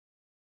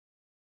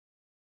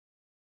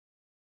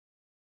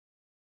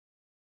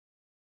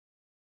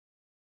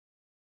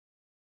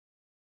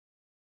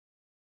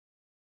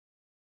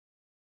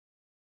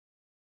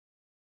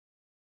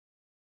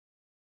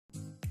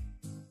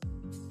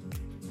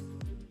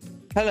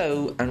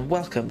Hello and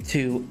welcome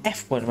to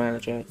F1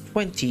 Manager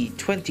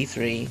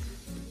 2023.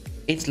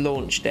 It's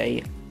launch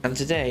day and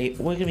today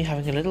we're going to be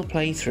having a little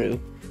playthrough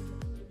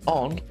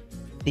on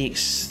the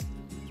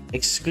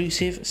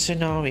exclusive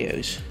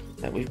scenarios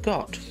that we've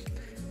got.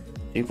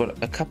 We've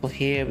got a couple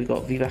here. We've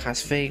got Viva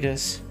Las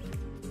Vegas,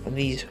 and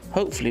these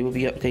hopefully will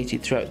be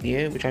updated throughout the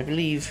year, which I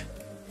believe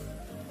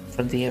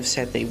from the have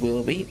said they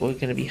will be. We're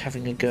going to be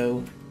having a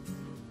go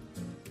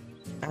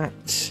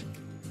at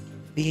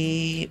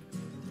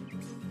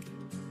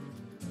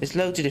there's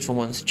loads of different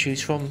ones to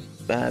choose from,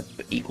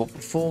 equal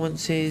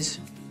performances,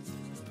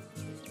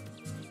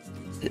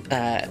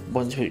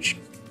 ones which,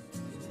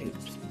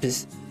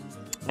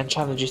 and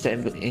challenges that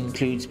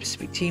include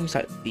specific teams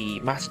like the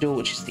Matador,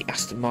 which is the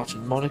Aston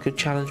Martin Monaco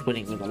Challenge,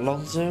 winning with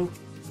Alonso.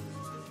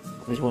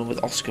 There's one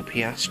with Oscar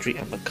Piastri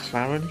and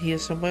McLaren here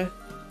somewhere.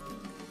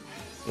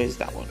 Where's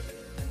that one?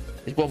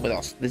 There's one with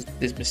us.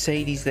 There's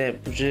Mercedes there,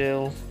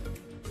 Brazil.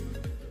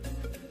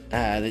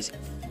 There's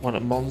one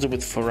at Monza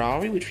with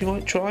Ferrari, which we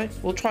might try.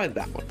 We'll try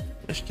that one.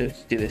 Let's do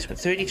this one.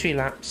 33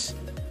 laps,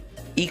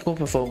 equal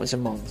performance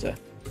in Monza.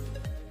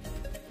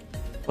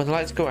 When the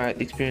lights go out,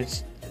 the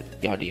experience,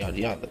 yada yada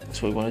yada.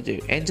 That's what we want to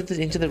do. Enter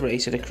into the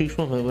race at a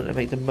crucial moment and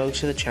make the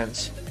most of the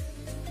chance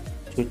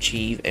to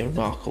achieve a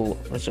remarkable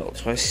result.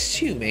 So I'm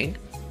assuming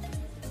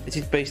this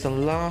is based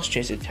on last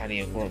year's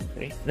Italian Grand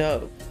Prix.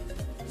 No.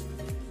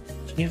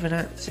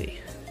 Giovinazzi.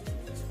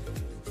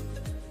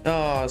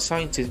 Oh,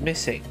 Sainz is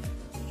missing.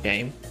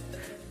 Game.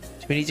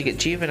 So we need to get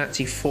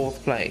Giovinazzi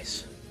 4th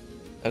place.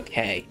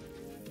 Okay.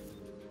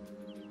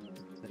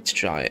 Let's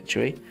try it,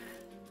 shall we?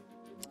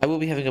 I will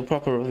be having a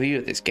proper review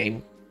of this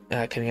game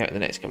coming out in the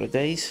next couple of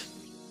days.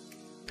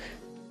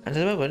 And at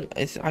the moment,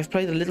 I've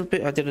played a little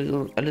bit. I did a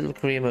little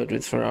career mode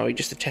with Ferrari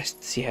just to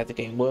test to see how the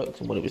game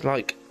worked and what it was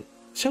like.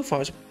 So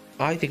far, it's,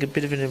 I think, a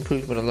bit of an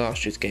improvement on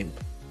last year's game.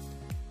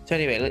 So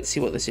anyway, let's see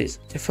what this is.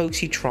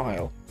 Tifosi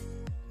trial.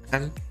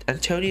 And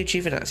Antonio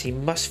Giovinazzi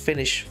must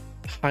finish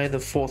higher than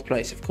 4th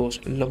place, of course.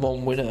 Le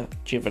Mans winner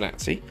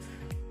Giovinazzi.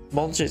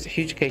 Monza is a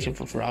huge occasion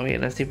for Ferrari,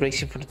 and as they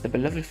race in front of the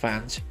beloved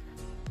fans,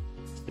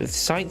 with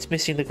Sainz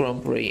missing the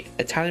Grand Prix,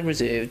 Italian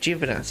reserve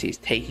Giovinazzi is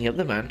taking up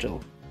the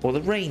mantle, or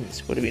the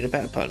reins would have been a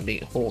better pun,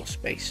 being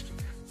horse-based.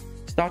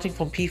 Starting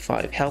from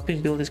P5,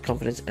 helping build his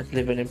confidence and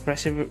deliver an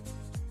impressive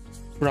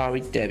Ferrari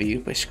debut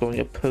by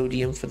scoring a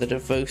podium for the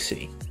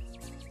Tifosi.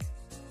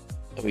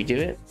 Can we do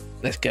it?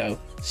 Let's go.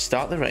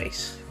 Start the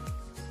race.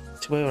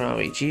 So where are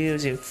we?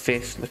 Gio's in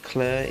 5th,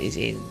 Leclerc is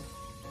in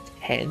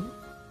 10.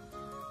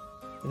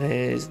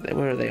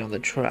 Where are they on the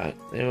track?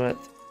 They're at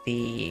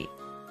the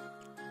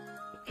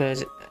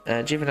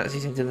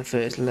Giovinazzi's into the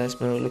 1st,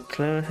 Lesmo.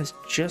 Leclerc has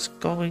just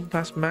going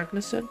past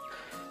Magnussen?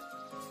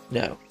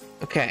 No.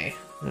 Okay,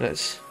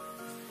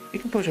 we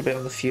can push a bit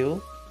on the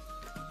fuel.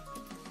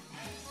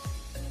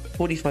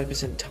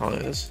 45%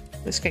 tyres.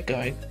 Let's get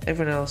going.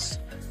 Everyone else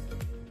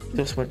is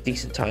also want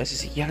decent tyres.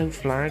 There's a yellow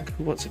flag.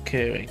 What's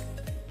occurring?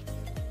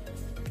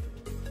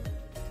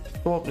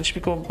 Go on, let's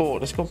go on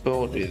board. Let's go on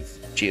board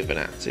with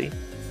Giovinazzi.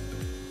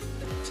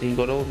 So you've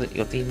got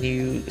the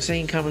new,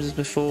 same cameras as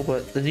before,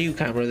 but the new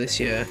camera this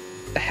year,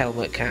 the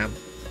helmet cam,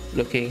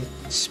 looking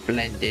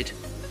splendid.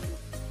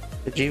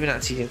 The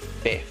Giovinazzi's in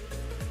 5th.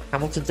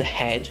 Hamilton's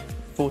ahead,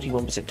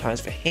 41% tyres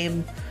for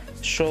him.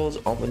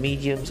 Stroll's on the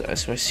mediums,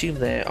 so I assume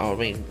there are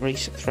main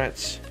race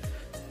threats.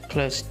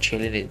 Close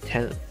chilling in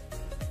 10th.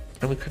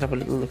 And we could have a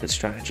little look at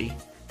strategy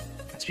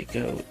as we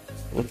go.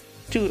 We'll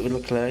do it with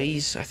Leclerc.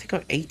 He's, I think,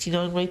 got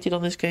 89 rated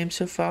on this game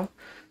so far.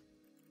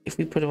 If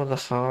we put him on the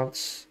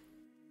hards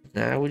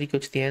now, will he go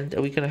to the end?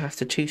 Are we going to have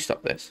to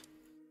 2-stop this?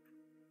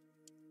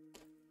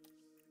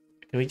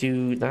 Can we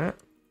do that?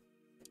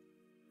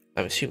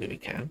 I'm assuming we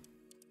can.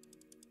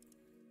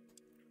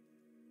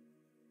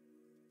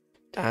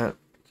 That.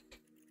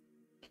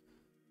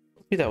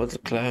 We'll do that with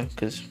Leclerc,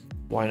 because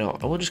why not?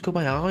 And we'll just go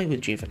by eye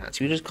with Giovinazzi.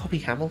 We'll just copy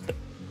Hamilton.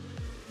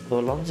 Although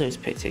Alonso's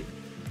pitting.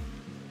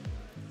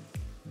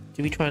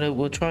 Do we try and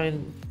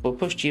we'll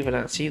push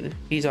Giovinazzi.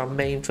 He's our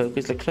main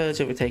focus. Leclerc's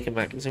overtaken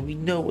Magnussen. We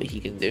know what he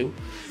can do.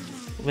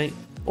 We'll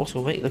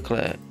make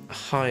Leclerc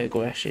high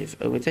aggressive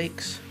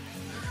overtakes.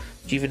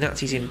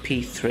 Giovinazzi's in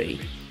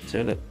P3,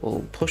 so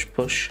we'll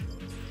push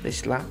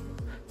this lap.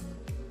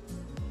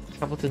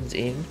 Hamilton's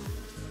in,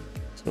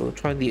 so we'll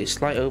try the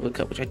slight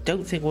overcut, which I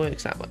don't think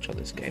works that much on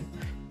this game.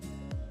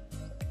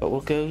 But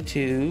we'll go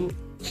to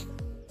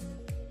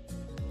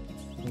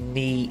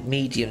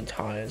medium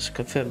tyres.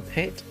 Confirm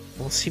pit.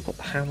 We'll see what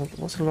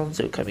what's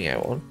Alonso coming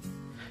out on.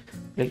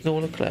 We'll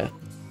ignore Leclerc.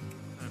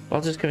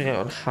 Alonso's coming out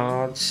on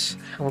hards.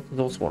 Hamilton's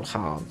also on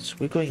hards.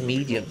 We're going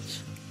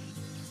mediums.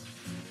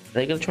 Are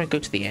they going to try and go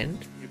to the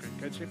end? You can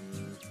catch him.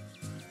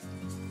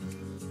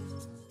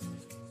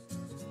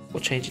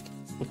 We'll change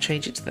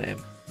it to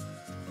them.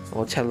 And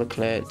we'll tell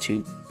Leclerc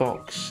to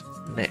box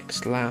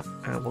next lap,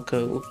 and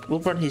we'll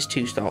run his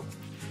 2-stop.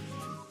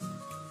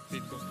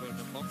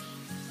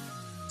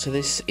 So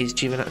this is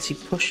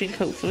Giovinazzi pushing,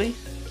 hopefully.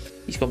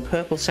 He's gone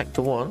purple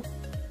sector 1. I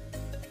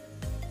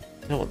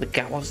don't know what the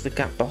gap was. The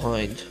gap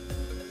behind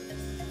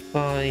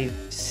 5,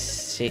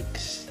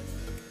 6,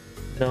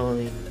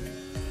 9.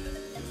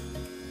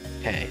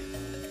 Okay.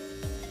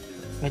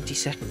 20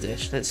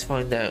 seconds-ish. Let's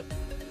find out.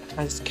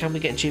 Can we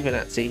get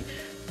Giovinazzi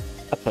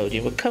a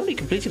podium? We're currently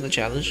completing the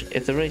challenge.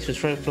 If the race was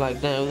thrown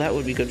flag now, that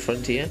would be good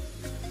Frontier.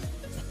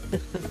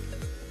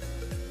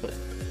 But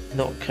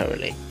not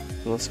currently.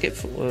 We'll skip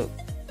for...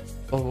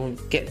 We'll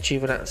get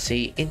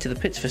Giovinazzi into the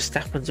pits.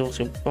 Verstappen's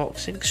also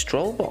boxing.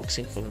 Stroll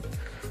boxing from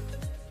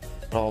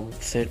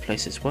 3rd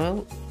place as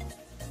well.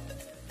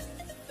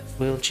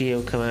 Will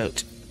Gio come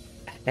out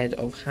ahead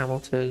of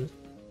Hamilton?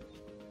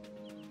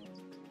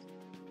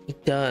 He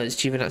does.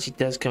 Giovinazzi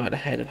does come out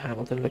ahead of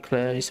Hamilton.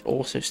 Leclerc is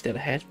also still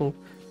ahead. We'll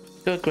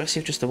go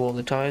aggressive just to warm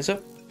the tyres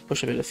up.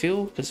 Push a bit of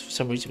fuel because for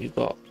some reason we've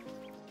got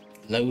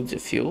loads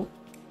of fuel.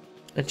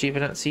 And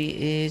Giovinazzi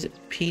is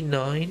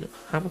P9.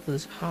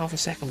 Hamilton's half a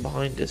second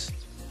behind us.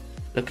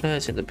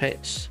 Leclerc's in the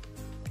pits.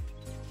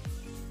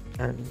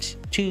 And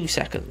 2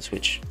 seconds,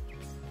 which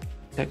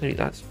technically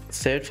that's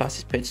 3rd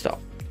fastest pit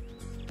stop.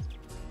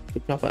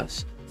 Good job,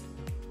 us.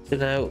 So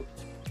now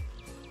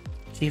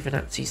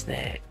Giovinazzi's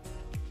there.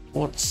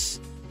 This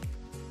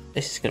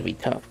is going to be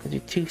tough because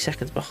you're 2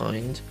 seconds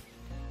behind.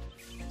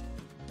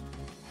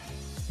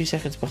 2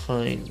 seconds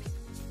behind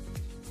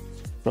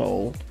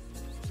Roll.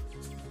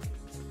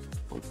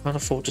 We can't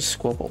afford to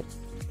squabble.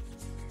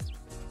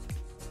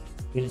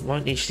 We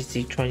might need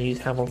to try and use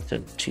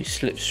Hamilton to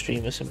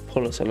slipstream us and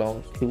pull us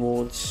along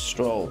towards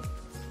Stroll.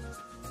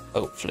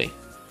 Hopefully.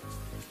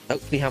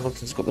 Hopefully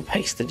Hamilton's got the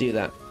pace to do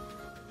that.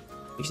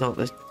 He's not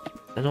the...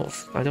 I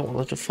don't want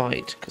them to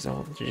fight because I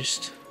want them to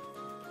just...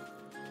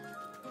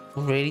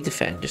 really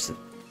defend. Just...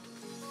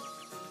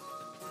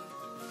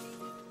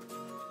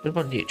 What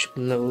about neutral?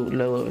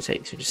 Low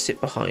overtakes. So just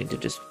sit behind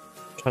and just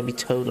try and be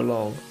towed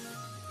along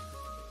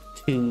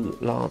to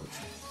Lance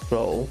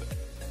Stroll,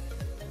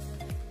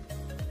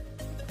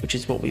 which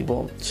is what we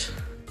want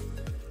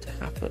to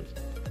happen.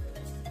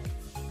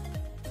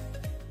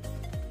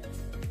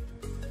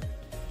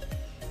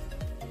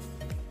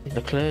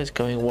 Leclerc is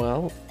going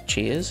well.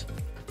 Cheers.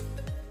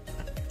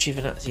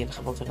 Giovinazzi and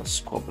Hamilton are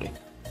squabbling.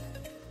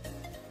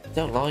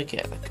 Don't like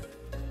it.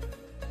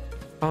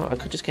 I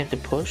could just get him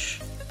to push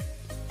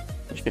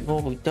a bit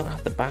more, but we don't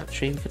have the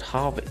battery. We could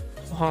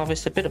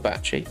harvest a bit of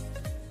battery.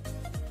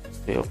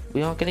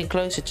 We are getting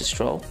closer to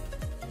Stroll.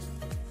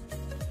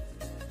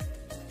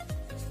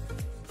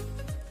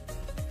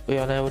 We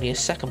are now only a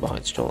second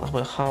behind Stroll, and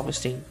we're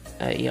harvesting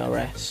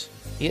ERS.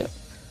 Yep.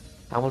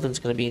 Hamilton's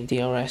going to be in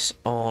DRS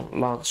on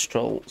Lance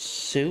Stroll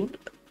soon,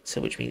 so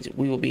which means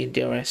we will be in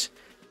DRS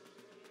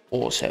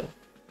also.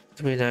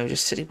 So we're now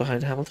just sitting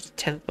behind Hamilton,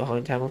 10th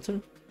behind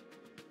Hamilton.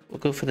 We'll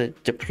go for the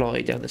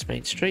deploy down this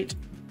main street.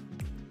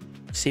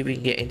 See if we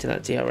can get into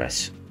that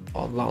DRS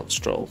on Lance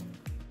Stroll.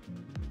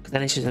 Because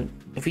then it's just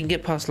if we can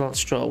get past Lance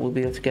Stroll, we'll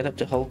be able to get up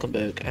to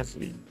Hulkenberg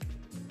and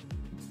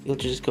we'll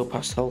just go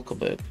past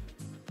Hulkenberg.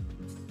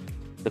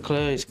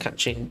 Leclerc is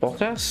catching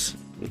Bottas.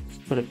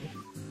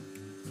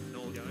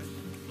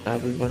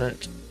 We run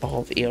out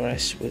of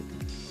ERS with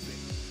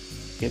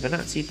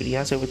Giovinazzi, but he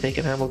has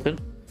overtaken Hamilton.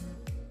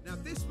 Now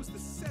this was the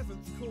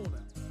 7th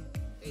corner.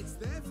 It's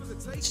there for the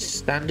taking.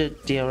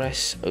 Standard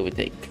DRS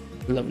overtake.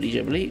 Lovely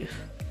jubbly.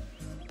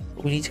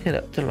 We need to get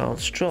up to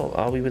Lance Stroll.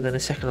 Are we within a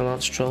second of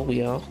Lance Stroll?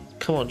 We are.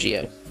 Come on,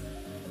 Gio.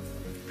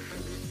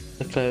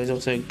 Leclerc is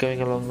also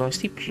going along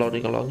nicely,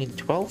 plodding along in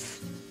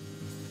 12th.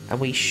 And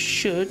we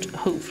should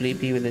hopefully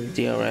be within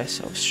DRS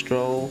of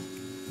Stroll.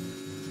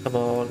 Come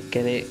on,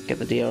 get it, get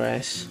the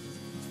DRS.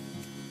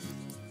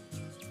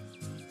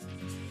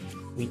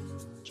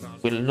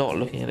 We're not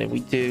looking at it. We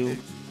do.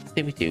 I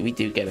think we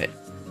do get it.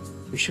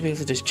 We should be able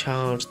to just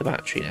charge the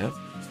battery now.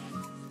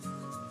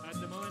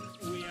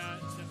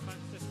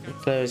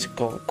 Leclerc's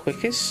gone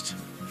quickest.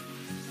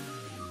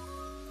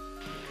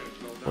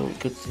 Oh,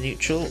 good to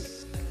neutral.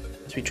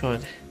 As we try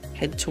and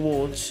head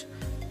towards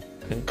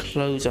and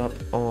close up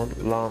on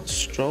Lance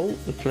Stroll.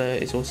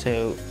 Leclerc is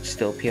also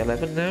still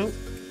P11 now.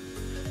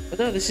 But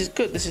no, this is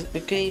good. This is the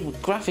game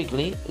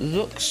graphically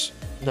looks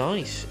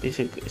nice. These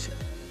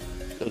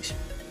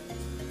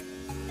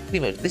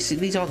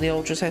aren't the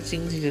ultra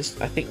settings. These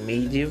just I think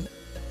medium.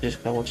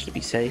 Just I wanted to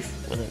be safe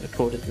when I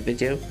recorded the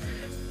video.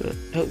 But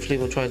hopefully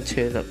we'll try and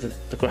turn up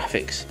the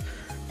graphics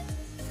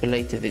for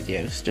later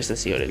videos just to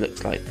see what it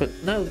looks like. But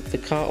no,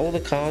 all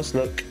the cars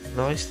look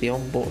nice. The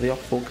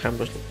off-board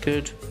cameras look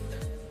good.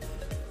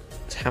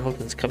 As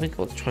Hamilton's coming,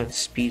 we'll try and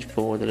speed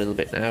forward a little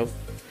bit now.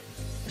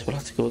 So we'll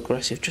have to go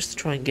aggressive just to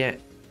try and get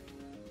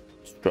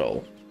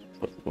Stroll.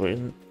 But we're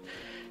in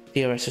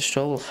DRS of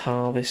Stroll. We'll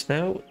harvest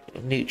now.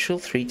 Neutral,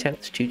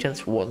 3/10,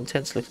 2/10,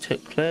 1/10.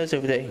 Leclerc's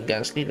overtaking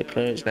Gasly.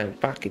 Leclerc is now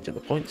back into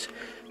the points,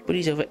 but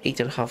he's over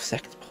 8.5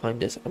 seconds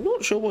behind us. I'm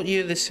not sure what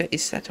year this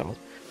is set on.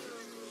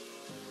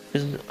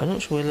 I'm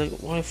not sure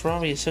why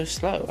Ferrari is so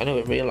slow. I know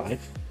in real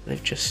life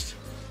they've just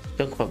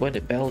done quite well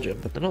in Belgium,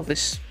 but they're not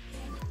this.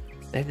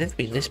 They've never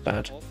been this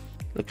bad.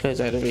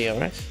 Leclerc's out of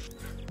ERS.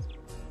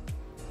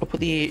 I'll put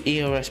the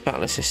ERS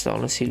battle assist on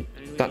and see.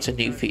 That's a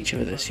new feature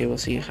for this year. We'll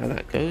see how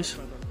that goes.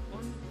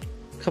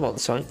 Come on,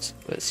 Sainz.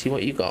 Let's see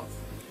what you got.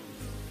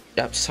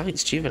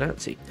 Sainz,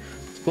 Giovinazzi.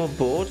 Go on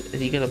board. Is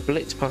he going to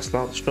blitz past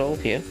Lance Stroll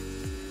here?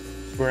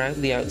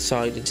 Around the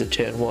outside into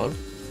turn 1.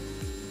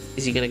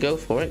 Is he going to go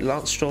for it?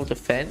 Lance Stroll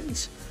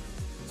defends.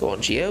 Go on,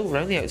 Gio,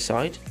 round the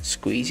outside.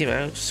 Squeeze him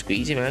out,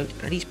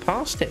 and he's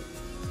past him.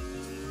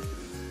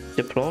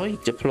 Deploy,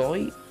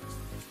 deploy.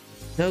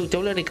 No,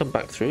 don't let him come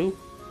back through.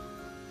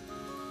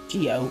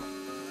 Gio.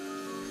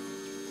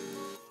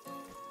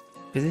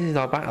 Because this is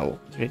our battle.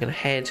 We're going to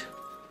head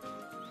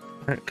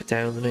back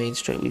down the main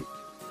straight. We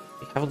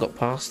haven't got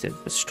past him.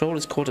 But Stroll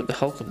has caught up to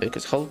Hulkenberg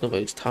because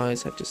Hulkenberg's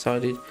tyres have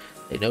decided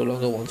they no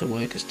longer want to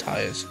work as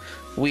tyres.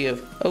 We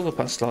have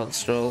overpassed Lance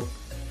Stroll,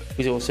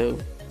 who's also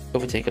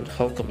overtaken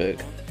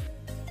Hulkenberg.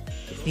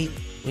 We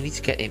need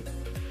to get him.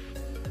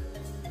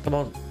 Come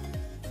on.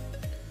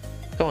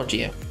 Come on,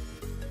 Gio.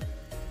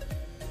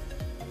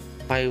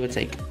 High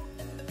overtake.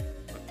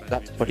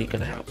 That's probably going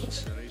to help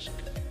us.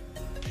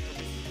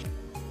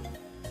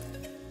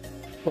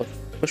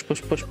 Push,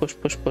 push, push, push,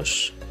 push,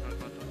 push.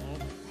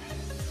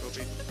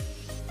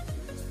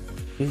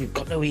 We've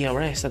got no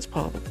ERS, that's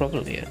part of the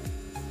problem here.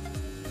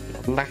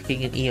 We're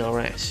lacking in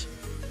ERS.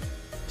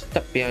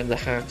 Stuck behind the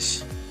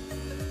Haas.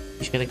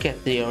 He's going to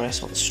get the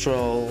ERS on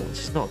Stroll.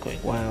 This is not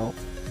going well.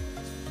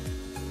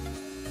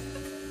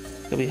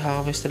 Can we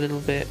harvest a little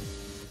bit?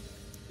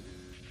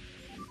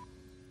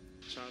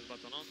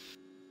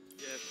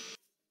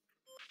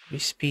 We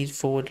speed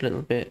forward a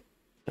little bit.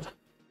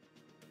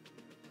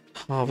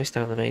 Harvest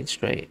down the main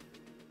straight.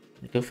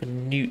 Go for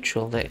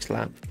neutral next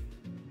lap.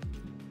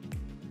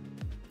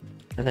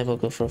 And then we'll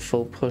go for a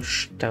full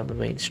push down the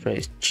main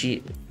straight.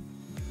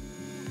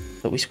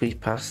 But we squeeze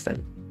past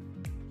then.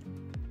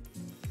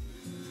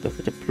 Go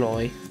for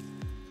deploy.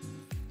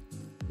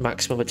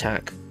 Maximum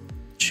attack.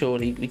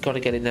 Surely we got to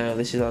get him now.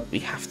 This is we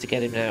have to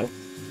get him now.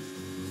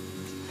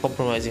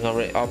 Compromising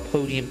our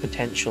podium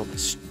potential.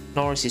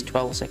 Norris is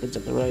 12 seconds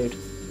up the road.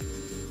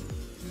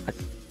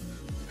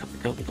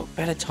 We've got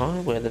better tyre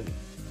wear than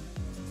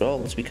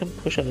Rolls. We can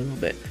push a little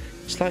bit.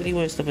 Slightly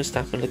worse than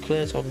Verstappen.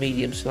 Leclerc's on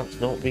medium, so that's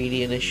not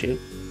really an issue.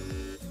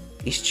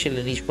 He's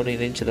chilling. He's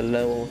running into the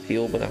low on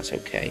fuel, but that's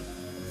okay.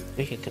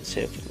 We can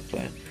conserve with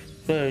Leclerc.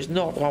 Leclerc is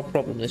not our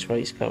problem this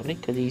race currently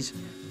because he's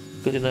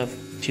good enough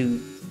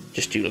to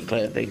just do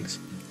Leclerc things.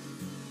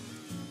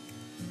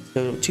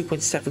 So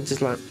 2.7 is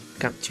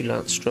gap to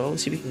Lance Stroll.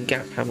 See if we can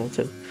gap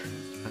Hamilton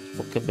and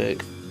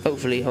Hulkenberg.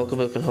 Hopefully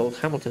Hulkenberg can hold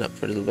Hamilton up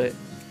for a little bit.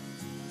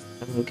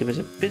 And will give us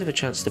a bit of a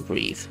chance to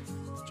breathe.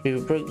 So we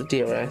broke the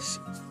DRS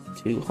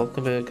to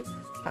Hulkenberg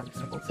and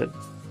Hamilton.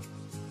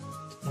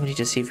 We need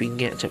to see if we can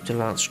get up to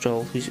Lance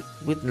Stroll, who's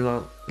with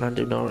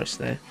Lando Norris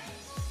there.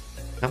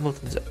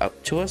 Hamilton's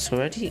up to us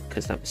already,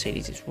 because that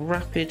Mercedes is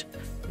rapid.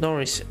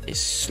 Norris is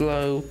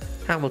slow.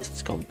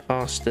 Hamilton's gone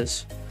past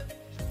us.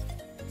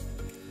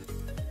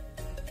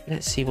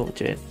 Let's see what we're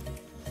doing.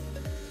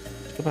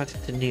 Let's go back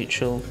to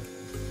neutral.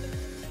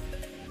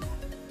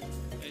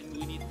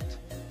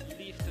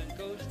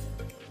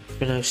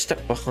 We're now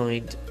stuck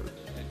behind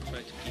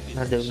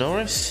Lando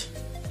Norris.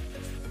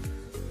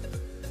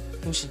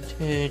 Who's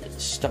in turn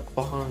stuck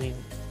behind,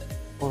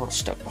 well not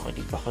stuck behind,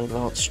 he's behind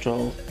Lance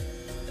Stroll.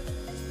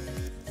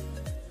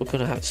 We're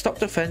gonna have to stop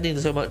defending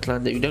so much,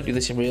 Lando. You don't do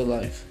this in real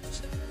life.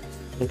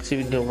 Let's see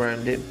if we can go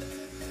around him.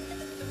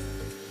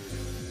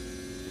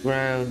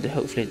 Round,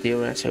 hopefully a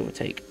DRS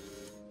overtake.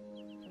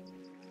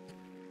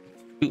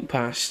 Shoot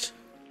past.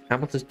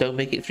 Hamilton's don't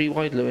make it 3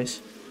 wide,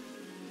 Lewis.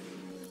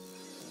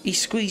 He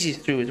squeezes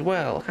through as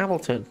well.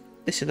 Hamilton.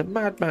 This is a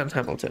madman,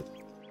 Hamilton.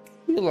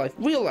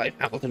 Real life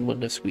Hamilton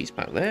wouldn't have squeezed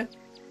back there.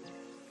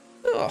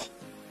 Oh,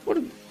 what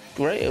a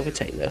great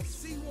overtake though.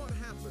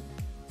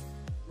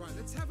 Right,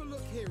 let's have a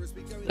look here as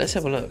we go. Let's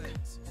have a look.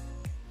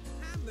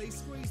 And they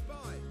squeeze by.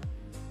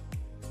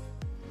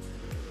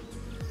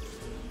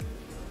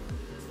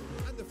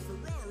 And the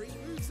Ferrari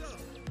moves up.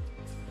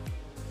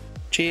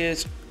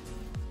 Cheers.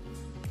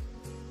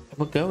 And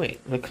we're going.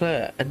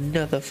 Leclerc,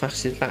 another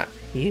fastest lap.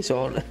 He is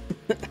on.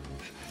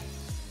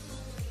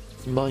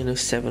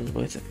 -7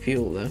 worth of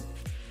fuel though.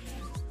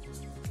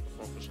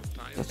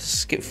 Let's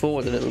skip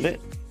forward a little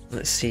bit.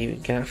 Let's see if we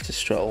can get after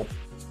Stroll.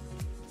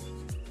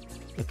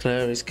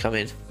 Leclerc is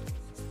coming.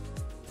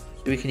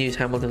 We can use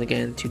Hamilton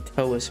again to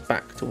tow us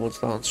back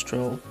towards Lance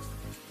Stroll.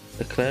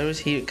 Leclerc is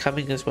here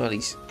coming as well.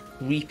 He's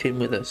reaping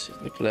with us,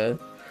 Leclerc.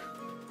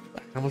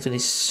 But Hamilton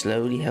is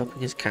slowly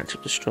helping us catch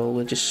up to Stroll.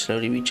 We're just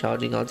slowly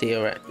recharging our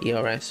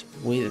ERS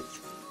with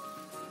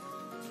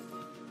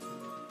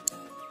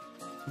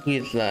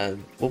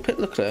we'll pit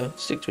Leclerc,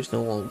 stick to his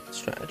normal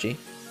strategy.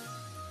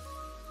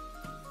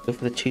 Go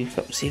for the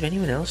 2-stop. See if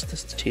anyone else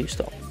does the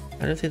 2-stop.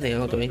 I don't think they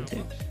are going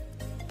to.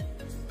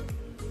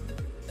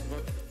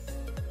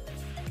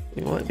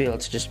 We might be able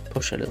to just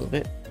push a little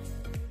bit.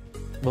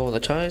 More on the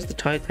tyres. The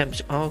tyre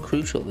temps are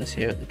crucial this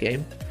year at the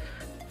game.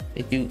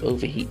 They do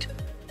overheat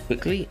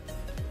quickly.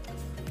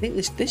 I think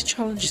this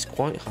challenge is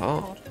quite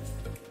hard.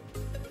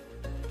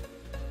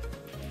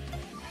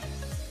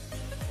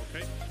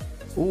 Okay.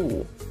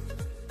 Ooh.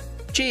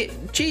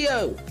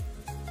 Gio!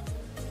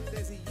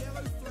 There's a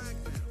yellow flag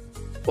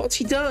now. What's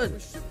he done? We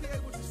should be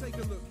able to take a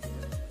look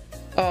here.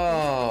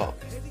 Oh,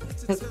 Heading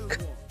into turn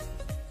one.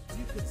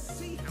 You can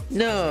see how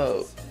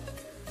No.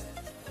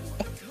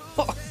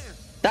 calm there.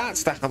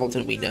 That's the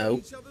Hamilton we know.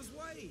 Each other's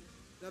way.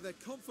 Now their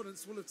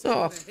confidence will have taken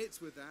Oh. their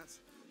hits with that.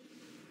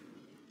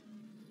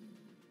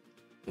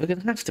 We're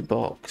going to have to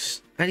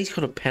box. And he's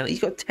got a penalty.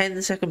 He's got a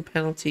 10-second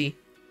penalty.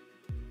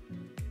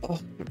 Oh.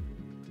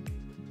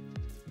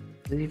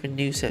 Do we even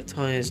new set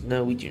tyres?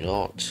 No, we do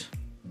not.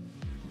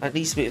 At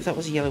least if that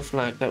was a yellow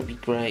flag, that would be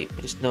great.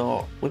 But it's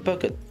not. We're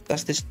buggered.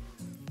 That's this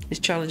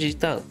challenge is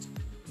done.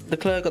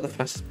 Leclerc got the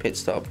fastest pit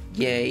stop.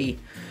 Yay.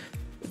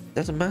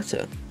 Doesn't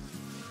matter.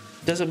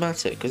 Doesn't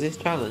matter, because this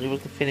challenge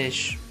was to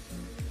finish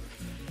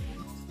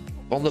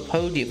on the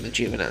podium with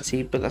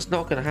Giovinazzi, but that's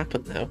not going to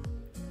happen now.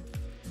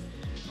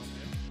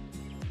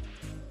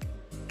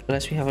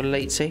 Unless we have a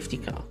late safety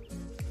car.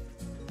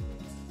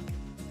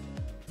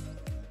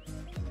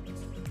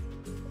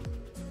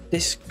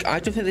 I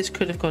don't think this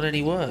could have gone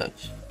any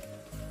worse.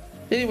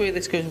 The only way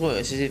this goes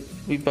worse is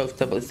if we both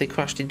double, if they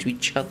crashed into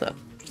each other,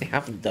 which they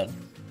haven't done.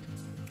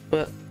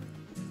 But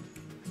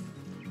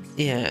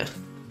yeah,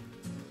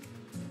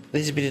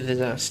 this has been a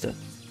disaster,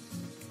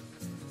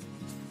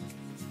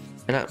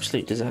 an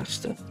absolute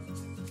disaster.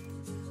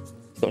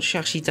 Got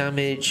chassis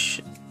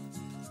damage,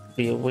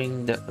 rear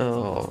wing,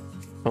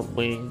 front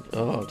wing.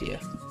 Oh dear.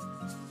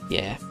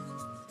 Yeah,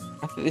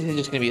 I think this is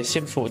just going to be a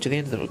sim forward to the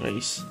end of the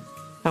race.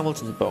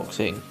 Hamilton's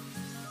boxing.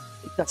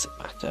 It doesn't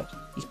matter.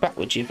 He's back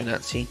with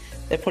Giovinazzi.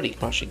 They'll probably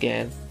crash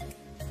again.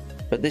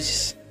 But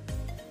this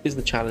is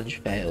the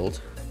challenge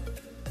failed.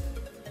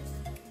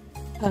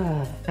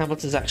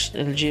 Hamilton's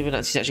actually,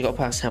 Giovinazzi's actually got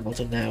past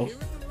Hamilton now. Here in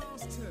the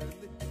last turn,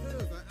 the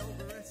curve at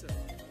Alboreto.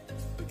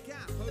 The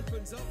gap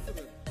opens up for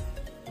them.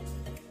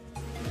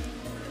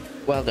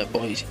 Well done,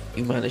 boys.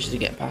 You managed to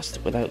get past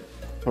it without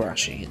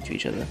crashing into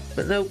each other.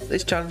 But no,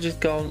 this challenge is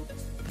gone.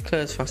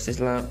 Leclerc's fastest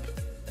lap.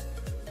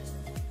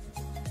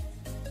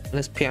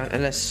 Unless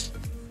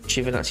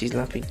Giovinazzi's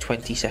lapping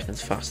 20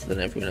 seconds faster than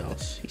everyone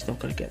else, he's not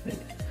going to get there.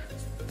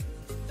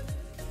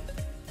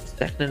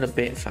 Second and a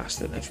bit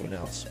faster than everyone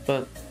else,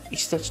 but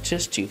he's still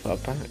just too far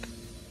back.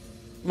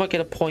 Might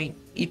get a point.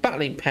 He's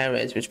battling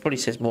Perez, which probably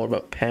says more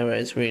about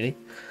Perez, really,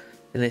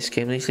 in this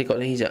game. At least he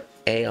got his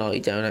AI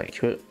down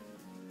accurate.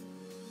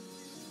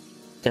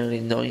 Down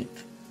in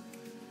 9th.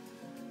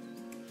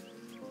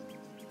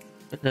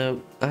 But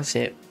no, that's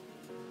it.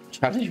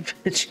 Challenge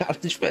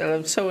fail.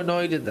 I'm so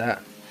annoyed at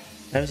that.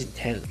 I was in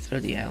 10th,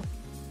 bloody hell.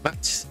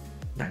 Max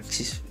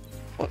is...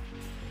 What?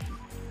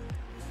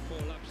 4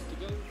 laps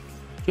to go.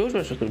 George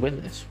Russell could win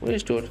this.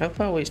 Where's George? How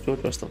far away is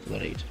George Russell to the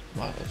lead?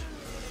 Miles.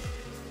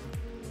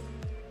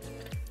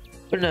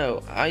 But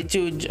no, I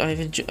do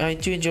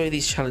enjoy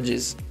these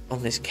challenges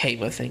on this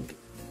game, I think.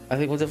 I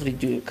think we'll definitely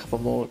do a couple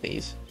more of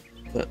these.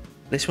 But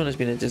this one has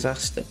been a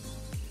disaster.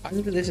 I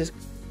think that this is...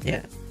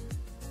 Yeah.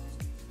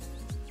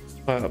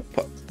 But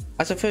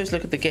as a first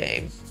look at the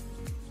game,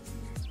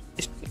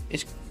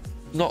 it's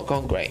not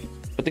gone great,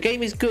 but the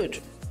game is good.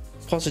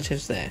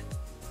 Positives there.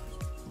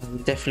 We'll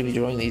definitely be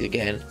drawing these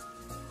again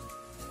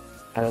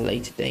at a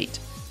later date.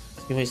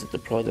 He ways to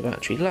deploy the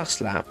battery.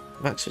 Last lap,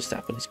 Max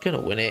Verstappen is going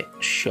to win it.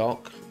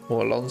 Shock.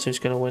 Or Alonso is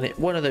going to win it.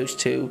 One of those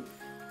two.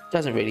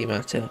 Doesn't really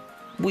matter.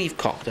 We've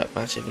cocked up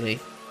massively.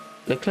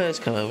 Leclerc's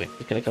going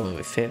to come in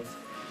with 5th.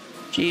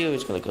 Gio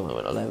is going to come in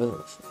with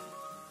 11th.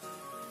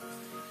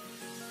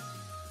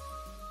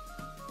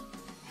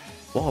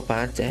 What a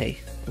bad day.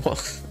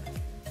 What?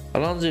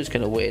 Alonso's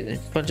going to win in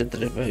front of the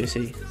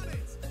Tifosi.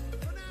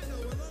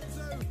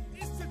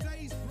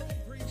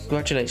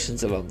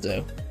 Congratulations,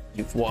 Alonso.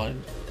 You've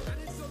won.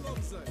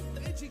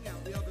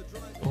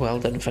 Well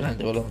done,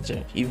 Fernando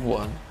Alonso. You've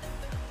won.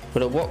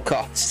 But at what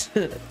cost?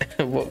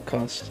 At what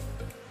cost?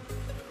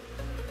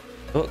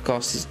 What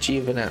cost is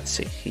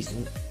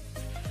Giovinazzi?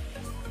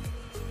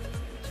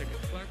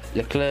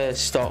 Leclerc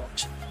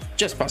stopped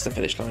just past the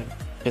finish line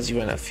because he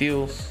ran out of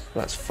fuel.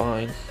 That's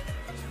fine.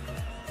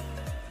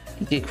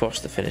 He did cross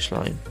the finish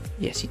line.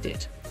 Yes, he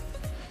did.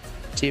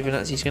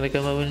 Giovinazzi's going to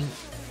come over in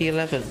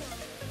P11.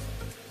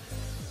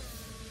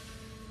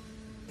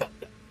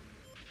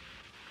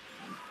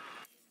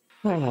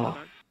 Oh.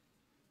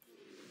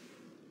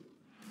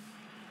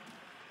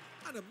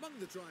 And among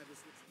the drivers,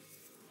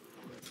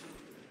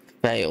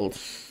 Failed.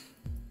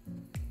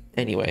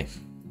 Anyway,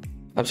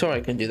 I'm sorry I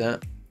couldn't do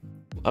that.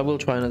 I will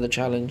try another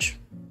challenge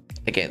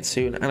again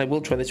soon, and I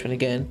will try this one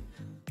again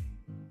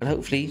and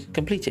hopefully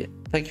complete it.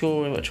 Thank you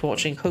all very much for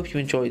watching. Hope you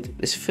enjoyed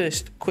this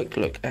first quick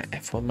look at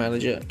F1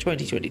 Manager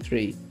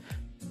 2023.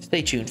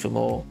 Stay tuned for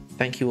more.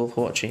 Thank you all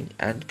for watching,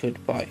 and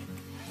goodbye.